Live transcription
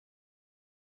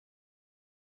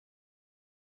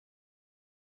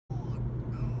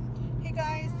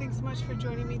Thanks so much for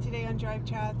joining me today on Drive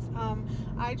Chats.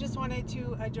 I just wanted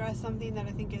to address something that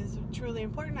I think is truly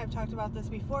important. I've talked about this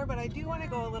before, but I do want to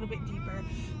go a little bit deeper.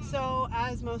 So,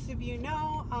 as most of you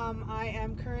know, I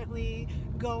am currently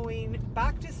going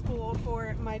back to school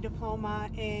for my diploma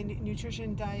in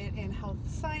nutrition, diet, and health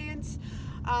science.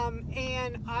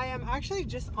 And I am actually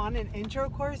just on an intro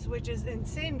course, which is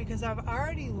insane because I've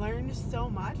already learned so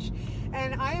much,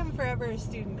 and I am forever a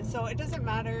student. So it doesn't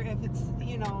matter if it's,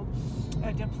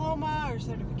 a diploma or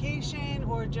certification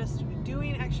or just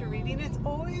doing extra reading. It's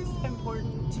always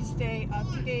important to stay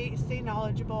up to date, stay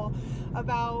knowledgeable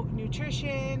about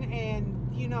nutrition and,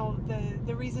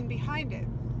 the reason behind it.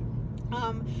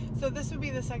 So this would be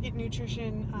the second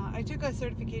nutrition. I took a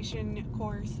certification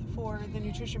course for the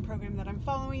nutrition program that I'm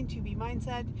following, To Be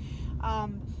Mindset,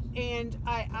 and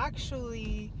I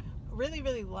actually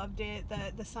really loved it.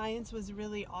 The science was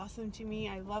really awesome to me.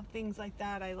 I love things like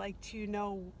that. I like to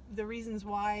know the reasons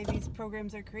why these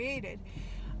programs are created.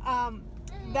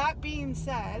 That being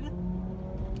said,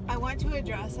 I want to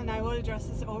address, and I will address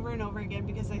this over and over again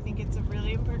because I think it's a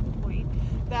really important point,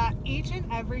 that each and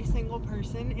every single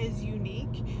person is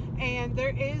unique, and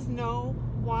there is no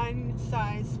one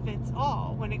size fits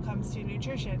all when it comes to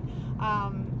nutrition.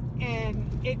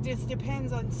 And it just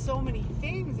depends on so many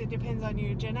things. It depends on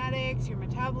your genetics, your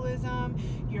metabolism,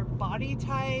 your body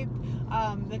type,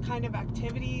 the kind of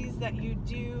activities that you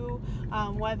do,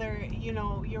 whether,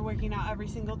 you're working out every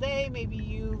single day, maybe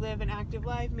you live an active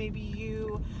life, maybe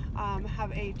you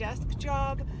have a desk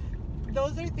job.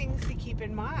 Those are things to keep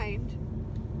in mind.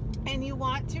 And you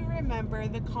want to remember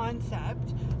the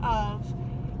concept of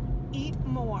eat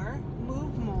more,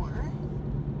 move more,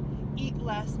 eat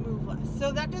less, move less.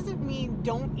 So that doesn't mean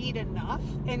don't eat enough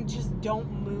and just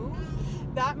don't move.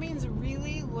 That means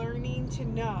really learning to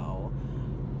know,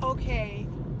 okay,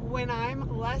 when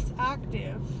I'm less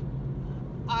active,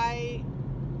 my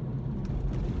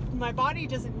body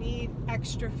doesn't need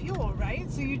extra fuel, right?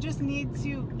 So you just need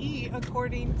to eat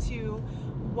according to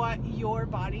what your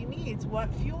body needs,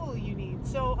 what fuel you need.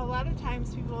 So a lot of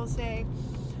times people will say,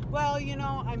 well,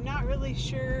 I'm not really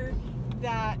sure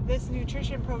that this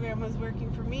nutrition program was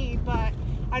working for me, but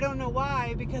I don't know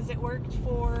why, because it worked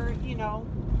for,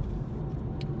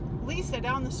 Lisa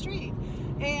down the street.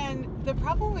 And the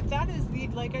problem with that is,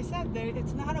 like I said,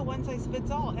 it's not a one size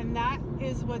fits all, and that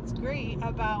is what's great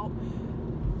about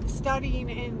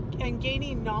studying and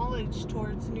gaining knowledge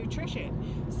towards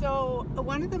nutrition. So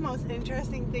one of the most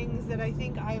interesting things that I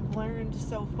think I've learned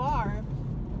so far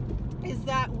is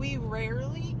that we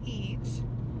rarely eat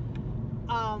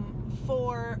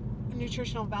for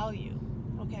nutritional value.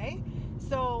 Okay,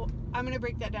 so I'm going to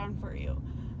break that down for you.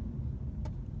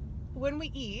 When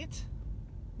we eat,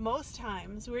 most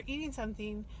times we're eating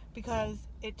something because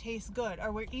it tastes good,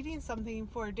 or we're eating something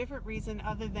for a different reason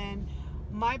other than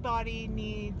my body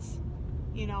needs,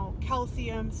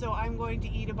 calcium, so I'm going to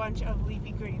eat a bunch of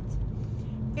leafy greens.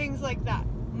 Things like that.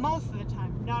 Most of the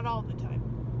time, not all the time.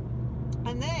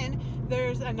 And then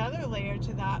there's another layer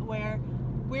to that where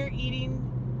we're eating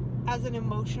as an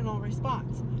emotional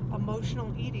response,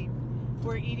 emotional eating.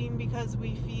 We're eating because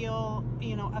we feel,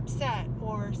 upset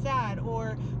or sad,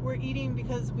 or we're eating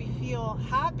because we feel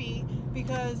happy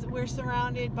because we're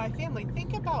surrounded by family.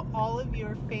 Think about all of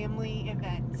your family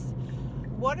events.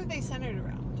 What are they centered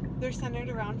around? They're centered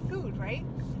around food, right?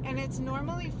 And it's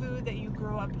normally food that you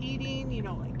grow up eating,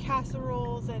 like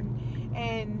casseroles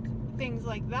and things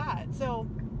like that. So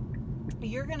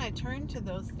you're going to turn to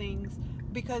those things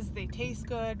because they taste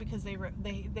good, because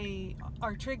they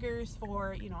are triggers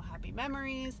for, happy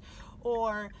memories,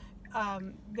 or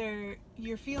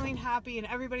you're feeling happy and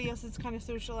everybody else is kind of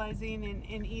socializing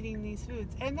and eating these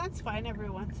foods. And that's fine every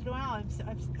once in a while.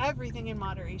 Everything in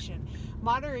moderation.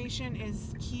 Moderation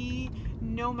is key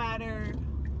no matter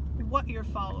what you're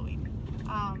following.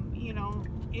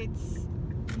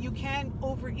 You can't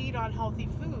overeat on healthy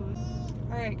food.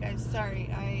 All right, guys, sorry.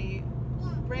 I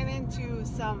ran into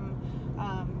some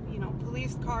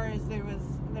police cars.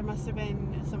 There must have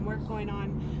been some work going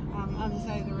on the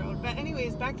side of the road. But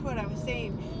anyways, back to what I was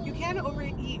saying. You can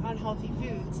overeat on healthy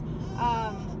foods,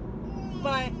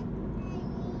 but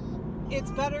it's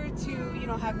better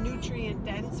to have nutrient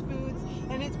dense foods,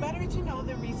 and it's better to know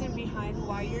the reason behind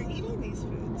why you're eating these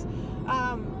foods,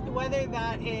 whether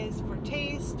that is for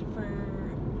taste, for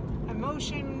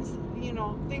emotions,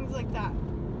 things like that.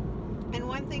 And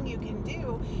one thing you can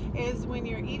do is when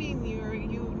you're eating,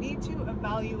 you need to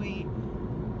evaluate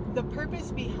the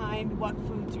purpose behind what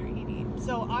foods you're eating.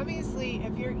 So obviously,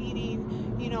 if you're eating,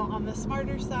 on the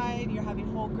smarter side, you're having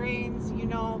whole grains,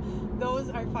 those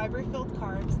are fiber-filled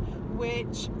carbs,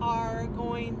 which are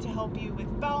going to help you with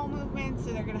bowel movements,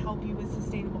 so they're going to help you with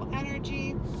sustainable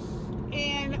energy.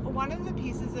 And one of the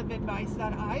pieces of advice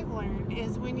that I've learned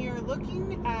is when you're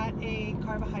looking at a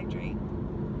carbohydrate,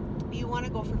 you want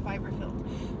to go for fiber filled.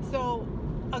 So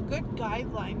a good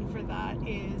guideline for that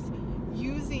is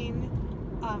using,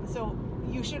 so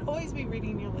you should always be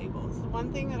reading your labels. The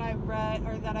one thing that I've read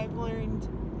or that I've learned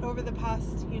over the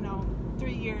past,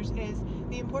 3 years is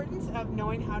the importance of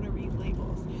knowing how to read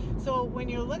labels. So when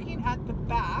you're looking at the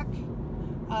back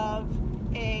of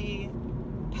a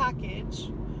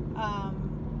package,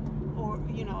 or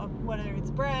whether it's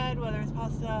bread, whether it's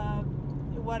pasta,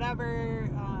 whatever,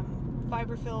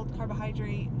 fiber-filled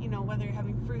carbohydrate, whether you're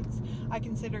having fruits. I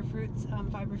consider fruits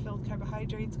fiber-filled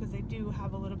carbohydrates because they do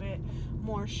have a little bit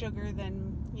more sugar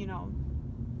than,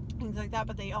 things like that,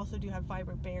 but they also do have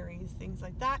fiber, berries, things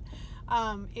like that,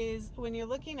 is when you're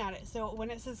looking at it. So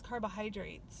when it says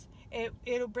carbohydrates, it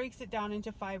breaks it down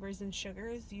into fibers and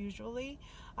sugars usually.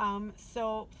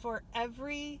 So for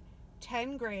every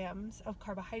 10 grams of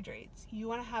carbohydrates, you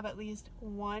want to have at least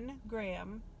 1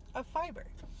 gram of fiber.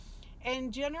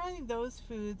 And generally those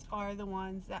foods are the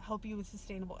ones that help you with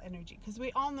sustainable energy, because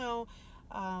we all know,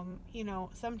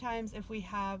 sometimes if we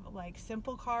have like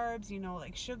simple carbs,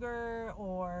 like sugar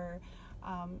or,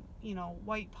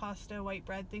 white pasta, white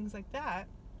bread, things like that,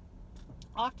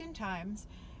 oftentimes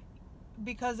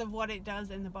because of what it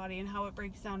does in the body and how it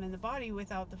breaks down in the body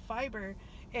without the fiber,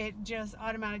 it just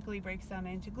automatically breaks down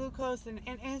into glucose, and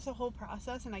it's a whole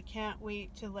process, and I can't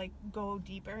wait to go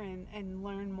deeper and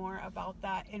learn more about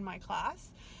that in my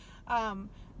class.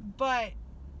 But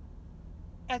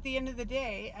at the end of the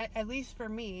day, at least for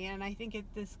me, and I think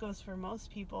this goes for most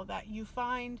people, that you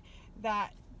find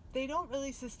that they don't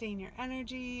really sustain your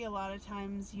energy. A lot of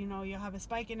times, you'll have a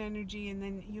spike in energy and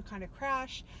then you kind of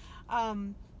crash.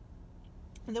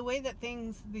 The way that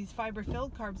these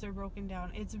fiber-filled carbs are broken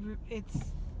down, it's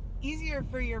easier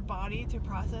for your body to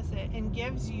process it and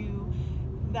gives you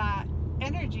that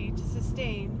energy to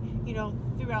sustain,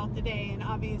 throughout the day. And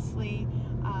obviously,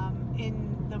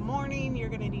 in the morning, you're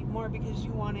going to need more because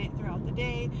you want it throughout the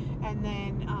day. And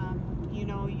then, you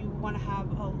want to have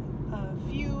a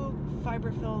few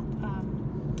fiber-filled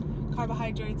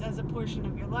carbohydrates as a portion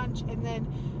of your lunch. And then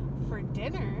for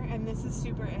dinner, and this is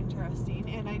super interesting,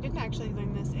 and I didn't actually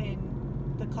learn this in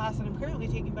the class that I'm currently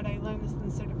taking, but I learned this in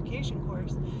the certification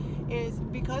course, is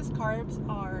because carbs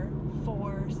are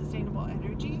for sustainable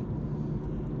energy,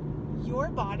 your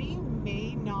body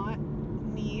may not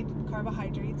need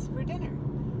carbohydrates for dinner.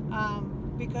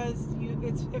 Because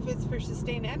if it's for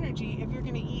sustained energy, if you're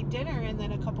going to eat dinner and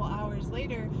then a couple hours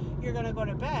later you're going to go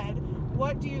to bed,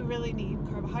 what do you really need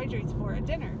carbohydrates for at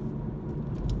dinner?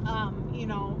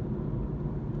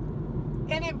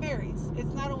 And it varies.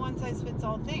 It's not a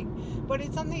one-size-fits-all thing, but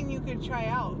it's something you could try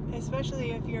out,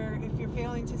 especially if you're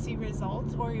failing to see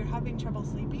results or you're having trouble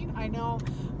sleeping. I know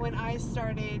when I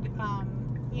started, I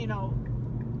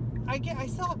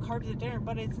still have carbs at dinner,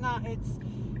 but it's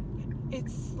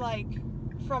like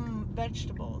from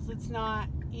vegetables. It's not,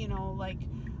 like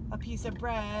a piece of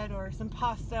bread or some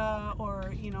pasta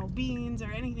or, beans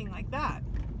or anything like that.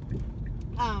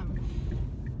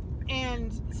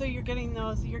 And so you're getting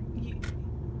those, you're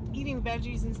eating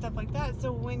veggies and stuff like that.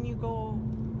 So when you go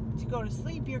to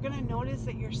sleep, you're going to notice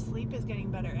that your sleep is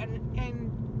getting better.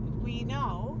 And we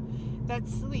know that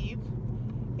sleep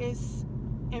is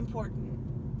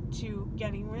important to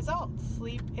getting results.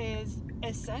 Sleep is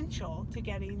essential to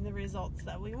getting the results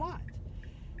that we want.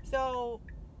 So,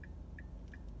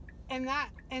 and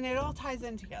it all ties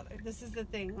in together. This is the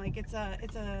thing. Like it's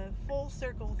a full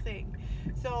circle thing.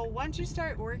 So once you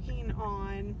start working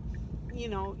on,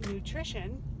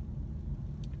 nutrition,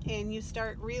 and you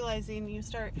start realizing,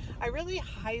 I really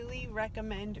highly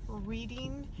recommend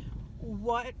reading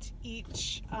what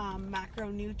each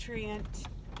macronutrient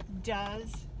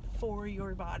does for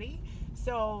your body.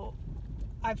 So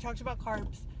I've talked about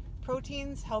carbs.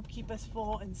 Proteins help keep us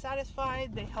full and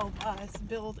satisfied. They help us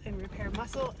build and repair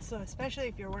muscle. So especially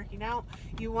if you're working out,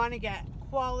 you want to get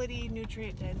quality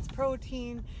nutrient-dense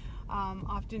protein.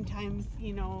 Oftentimes,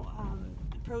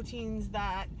 proteins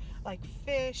that like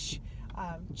fish,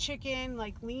 chicken,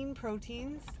 like lean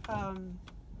proteins,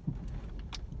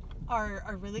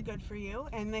 are really good for you.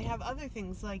 And they have other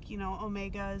things like,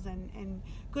 omegas and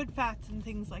good fats and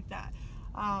things like that.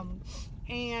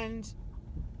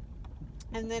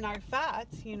 And then our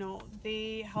fats,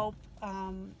 they help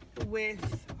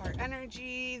with our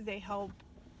energy. They help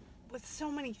with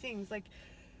so many things. Like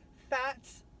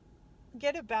fats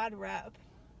get a bad rep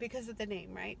because of the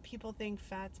name, right? People think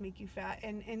fats make you fat.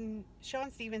 And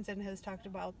Sean Stevenson has talked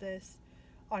about this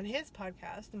on his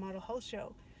podcast, the Model Health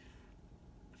Show,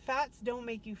 fats don't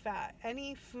make you fat.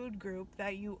 Any food group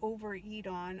that you overeat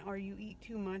on or you eat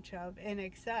too much of in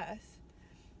excess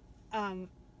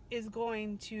is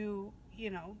going to,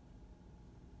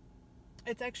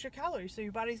 it's extra calories, so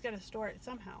your body's got to store it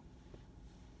somehow.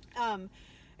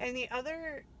 And the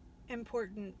other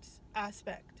important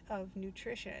aspect of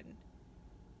nutrition,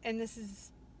 and this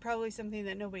is probably something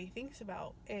that nobody thinks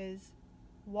about, is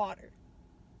water.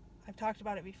 I've talked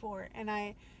about it before, and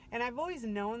I've always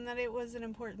known that it was an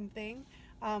important thing,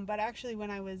 but actually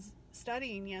when I was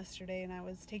studying yesterday and I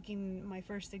was taking my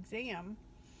first exam,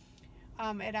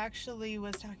 it actually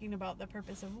was talking about the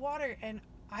purpose of water, and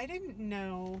I didn't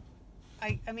know.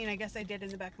 I mean, I guess I did in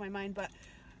the back of my mind, but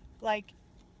like,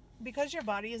 because your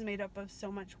body is made up of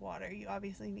so much water, you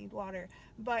obviously need water,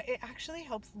 but it actually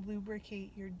helps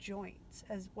lubricate your joints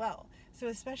as well. So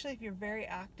especially if you're very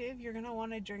active, you're going to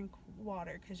want to drink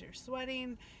water because you're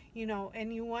sweating,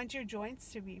 and you want your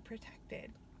joints to be protected.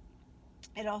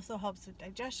 It also helps with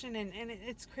digestion, and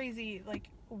it's crazy like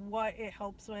what it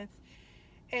helps with.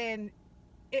 And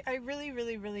I really,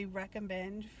 really, really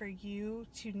recommend for you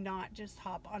to not just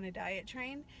hop on a diet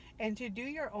train and to do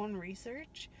your own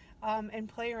research and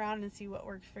play around and see what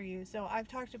works for you. So I've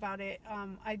talked about it.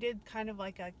 I did kind of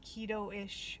like a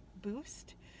keto-ish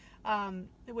boost,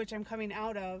 which I'm coming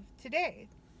out of today.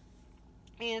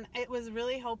 And it was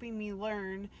really helping me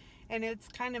learn, and it's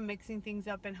kind of mixing things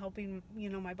up and helping,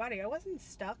 my body. I wasn't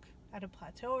stuck at a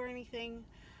plateau or anything.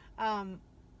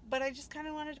 But I just kind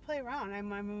of wanted to play around.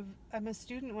 I'm a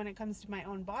student when it comes to my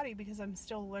own body because I'm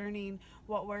still learning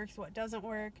what works, what doesn't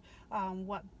work,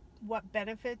 what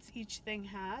benefits each thing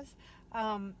has.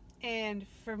 And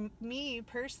for me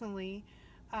personally,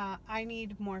 I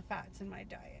need more fats in my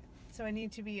diet. So I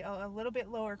need to be a little bit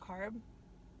lower carb,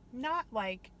 not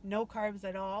like no carbs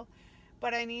at all,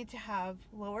 but I need to have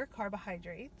lower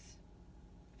carbohydrates,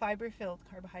 fiber-filled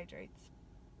carbohydrates,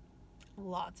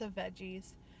 lots of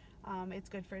veggies. It's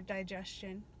good for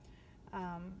digestion,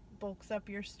 bulks up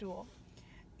your stool,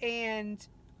 and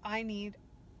I need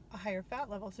a higher fat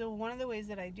level. So one of the ways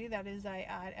that I do that is I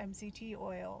add MCT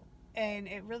oil, and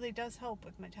it really does help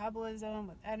with metabolism,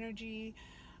 with energy.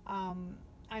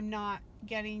 I'm not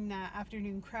getting that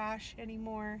afternoon crash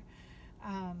anymore,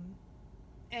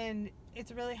 and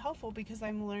it's really helpful because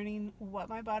I'm learning what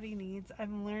my body needs.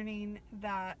 I'm learning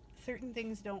that certain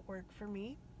things don't work for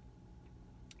me,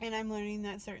 and I'm learning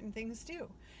that certain things do.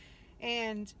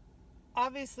 And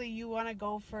obviously you want to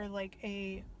go for like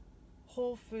a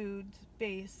whole foods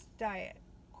based diet.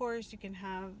 Of course, you can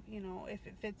have, if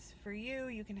it fits for you,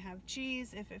 you can have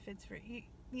cheese. If it fits for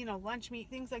lunch meat,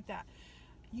 things like that.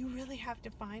 You really have to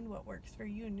find what works for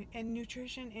you, and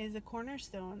nutrition is a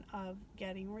cornerstone of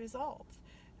getting results.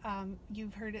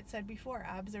 You've heard it said before,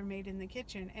 abs are made in the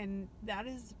kitchen, and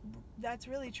that's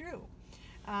really true.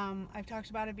 I've talked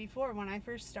about it before. When I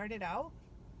first started out,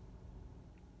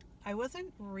 I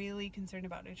wasn't really concerned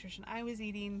about nutrition. I was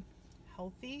eating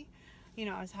healthy.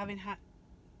 I was having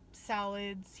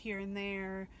salads here and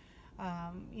there,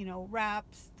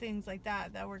 wraps, things like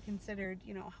that were considered,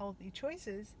 healthy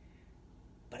choices.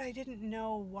 But I didn't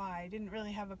know why. I didn't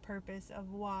really have a purpose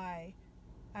of why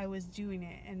I was doing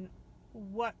it and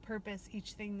what purpose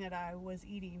each thing that I was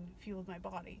eating fueled my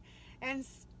body. And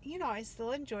I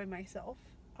still enjoy myself,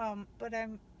 but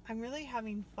I'm really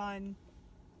having fun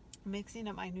mixing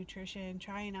up my nutrition,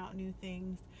 trying out new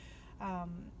things,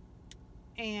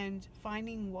 and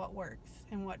finding what works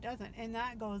and what doesn't. And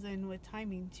that goes in with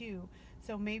timing too.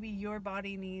 So maybe your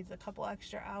body needs a couple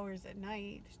extra hours at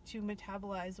night to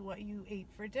metabolize what you ate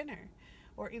for dinner,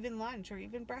 or even lunch, or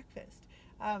even breakfast.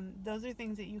 Those are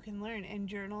things that you can learn, and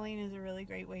journaling is a really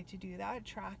great way to do that.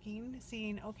 Tracking,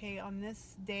 seeing, okay, on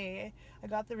this day I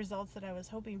got the results that I was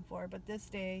hoping for, but this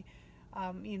day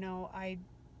I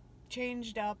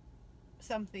changed up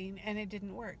something and it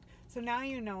didn't work. So now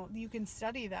you can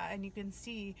study that and you can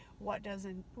see what does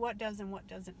and what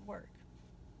doesn't work.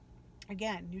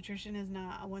 Again, nutrition is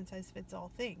not a one size fits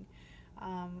all thing.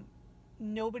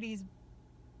 Nobody's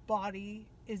body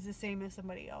is the same as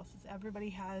somebody else's. Everybody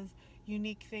has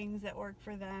unique things that work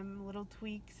for them, little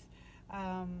tweaks,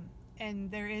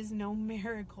 and there is no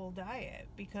miracle diet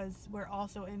because we're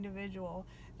also individual,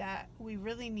 that we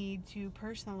really need to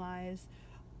personalize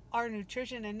our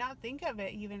nutrition and not think of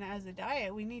it even as a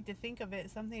diet. We need to think of it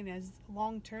something as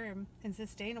long-term and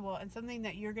sustainable, and something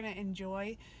that you're going to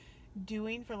enjoy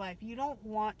doing for life. You don't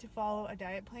want to follow a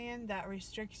diet plan that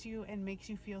restricts you and makes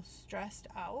you feel stressed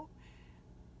out.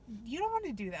 You don't want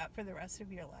to do that for the rest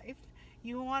of your life.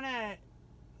 You want to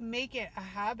make it a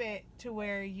habit to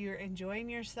where you're enjoying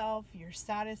yourself, you're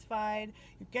satisfied,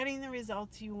 you're getting the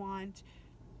results you want,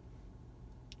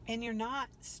 and you're not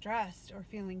stressed or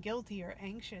feeling guilty or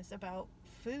anxious about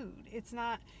food. It's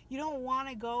not, you don't want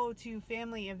to go to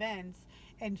family events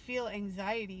and feel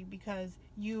anxiety because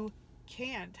you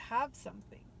can't have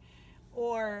something,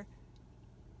 or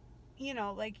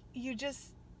like you just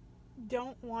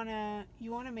don't want to,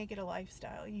 you want to make it a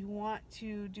lifestyle. You want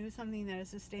to do something that is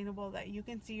sustainable, that you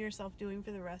can see yourself doing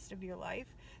for the rest of your life,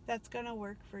 that's going to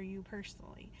work for you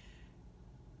personally.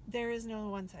 There is no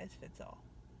one size fits all.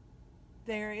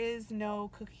 There is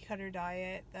no cookie cutter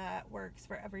diet that works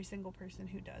for every single person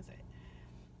who does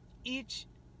it.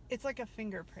 It's like a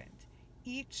fingerprint.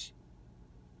 Each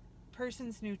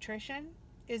person's nutrition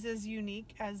is as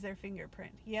unique as their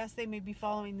fingerprint. Yes, they may be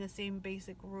following the same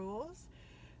basic rules,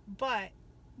 but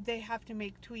they have to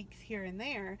make tweaks here and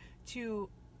there to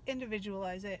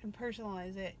individualize it and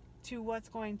personalize it to what's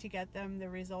going to get them the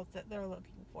results that they're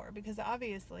looking for. Because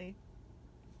obviously,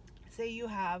 say you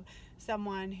have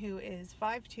someone who is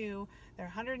 5'2", they're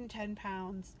 110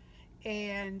 pounds,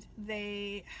 and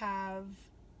they have,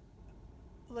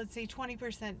 let's say,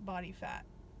 20% body fat.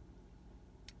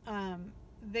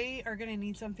 They are going to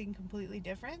need something completely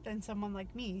different than someone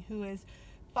like me who is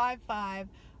 5'5",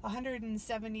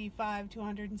 175 to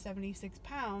 176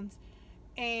 pounds,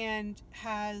 and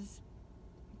has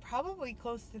probably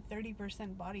close to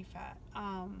 30% body fat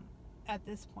at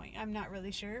this point. I'm not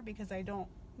really sure because I don't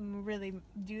really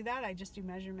do that. I just do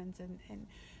measurements and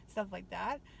stuff like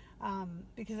that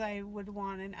because I would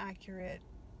want an accurate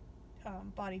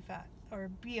body fat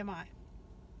or BMI.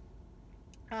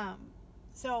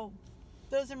 So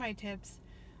those are my tips.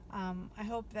 I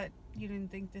hope that you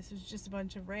didn't think this was just a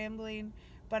bunch of rambling,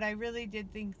 but I really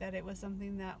did think that it was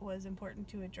something that was important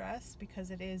to address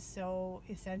because it is so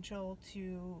essential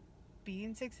to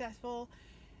being successful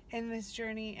in this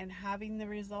journey and having the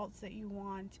results that you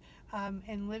want,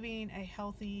 and living a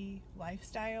healthy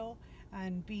lifestyle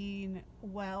and being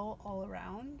well all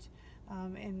around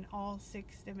in all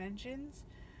 6 dimensions,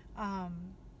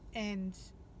 and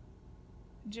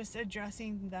just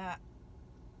addressing that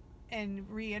and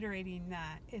reiterating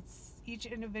that it's each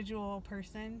individual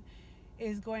person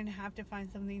is going to have to find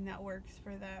something that works for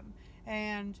them.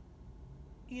 And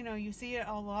you see it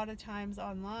a lot of times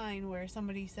online where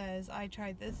somebody says, I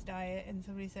tried this diet, and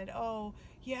somebody said, oh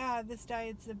yeah, this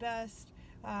diet's the best,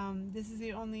 this is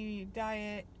the only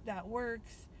diet that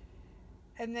works.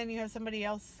 And then you have somebody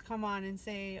else come on and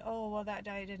say, oh well, that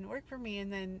diet didn't work for me.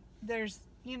 And then there's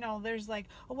like,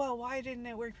 oh well, why didn't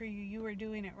it work for you? You were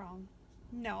doing it wrong.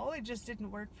 No, it just didn't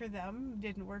work for them,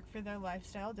 didn't work for their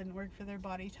lifestyle, didn't work for their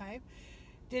body type,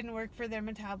 didn't work for their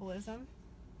metabolism.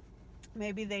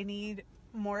 Maybe they need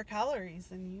more calories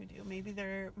than you do. Maybe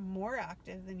they're more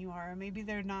active than you are. Or maybe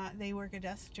they work a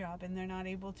desk job and they're not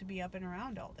able to be up and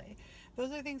around all day.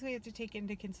 Those are things we have to take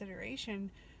into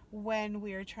consideration when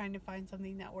we are trying to find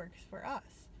something that works for us.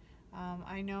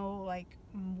 I know like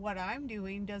what I'm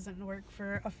doing doesn't work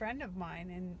for a friend of mine,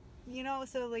 and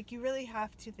so like you really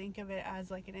have to think of it as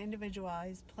like an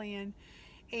individualized plan,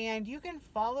 and you can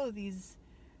follow these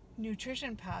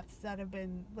nutrition paths that have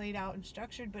been laid out and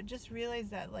structured, but just realize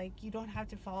that like you don't have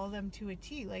to follow them to a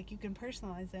T. Like you can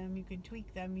personalize them, you can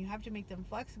tweak them, you have to make them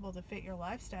flexible to fit your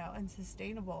lifestyle and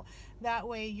sustainable. That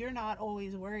way you're not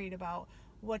always worried about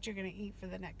what you're going to eat for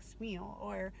the next meal,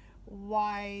 or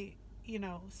why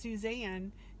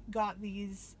Suzanne got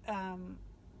these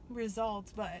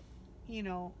results but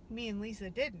me and Lisa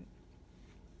didn't.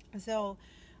 So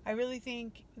I really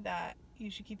think that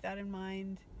you should keep that in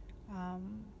mind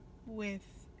with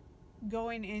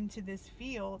going into this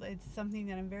field. It's something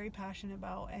that I'm very passionate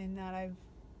about and that I've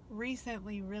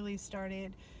recently really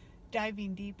started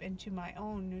diving deep into my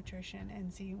own nutrition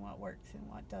and seeing what works and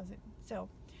what doesn't. So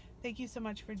thank you so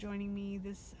much for joining me.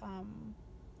 This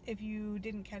if you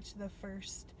didn't catch the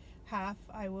first half,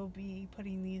 I will be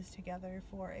putting these together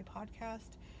for a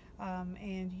podcast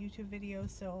and YouTube video,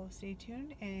 so stay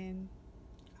tuned and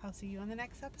I'll see you on the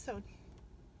next episode.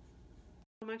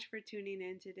 So much for tuning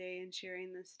in today and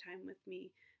sharing this time with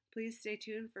me. Please stay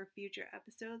tuned for future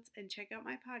episodes and check out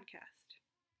my podcast.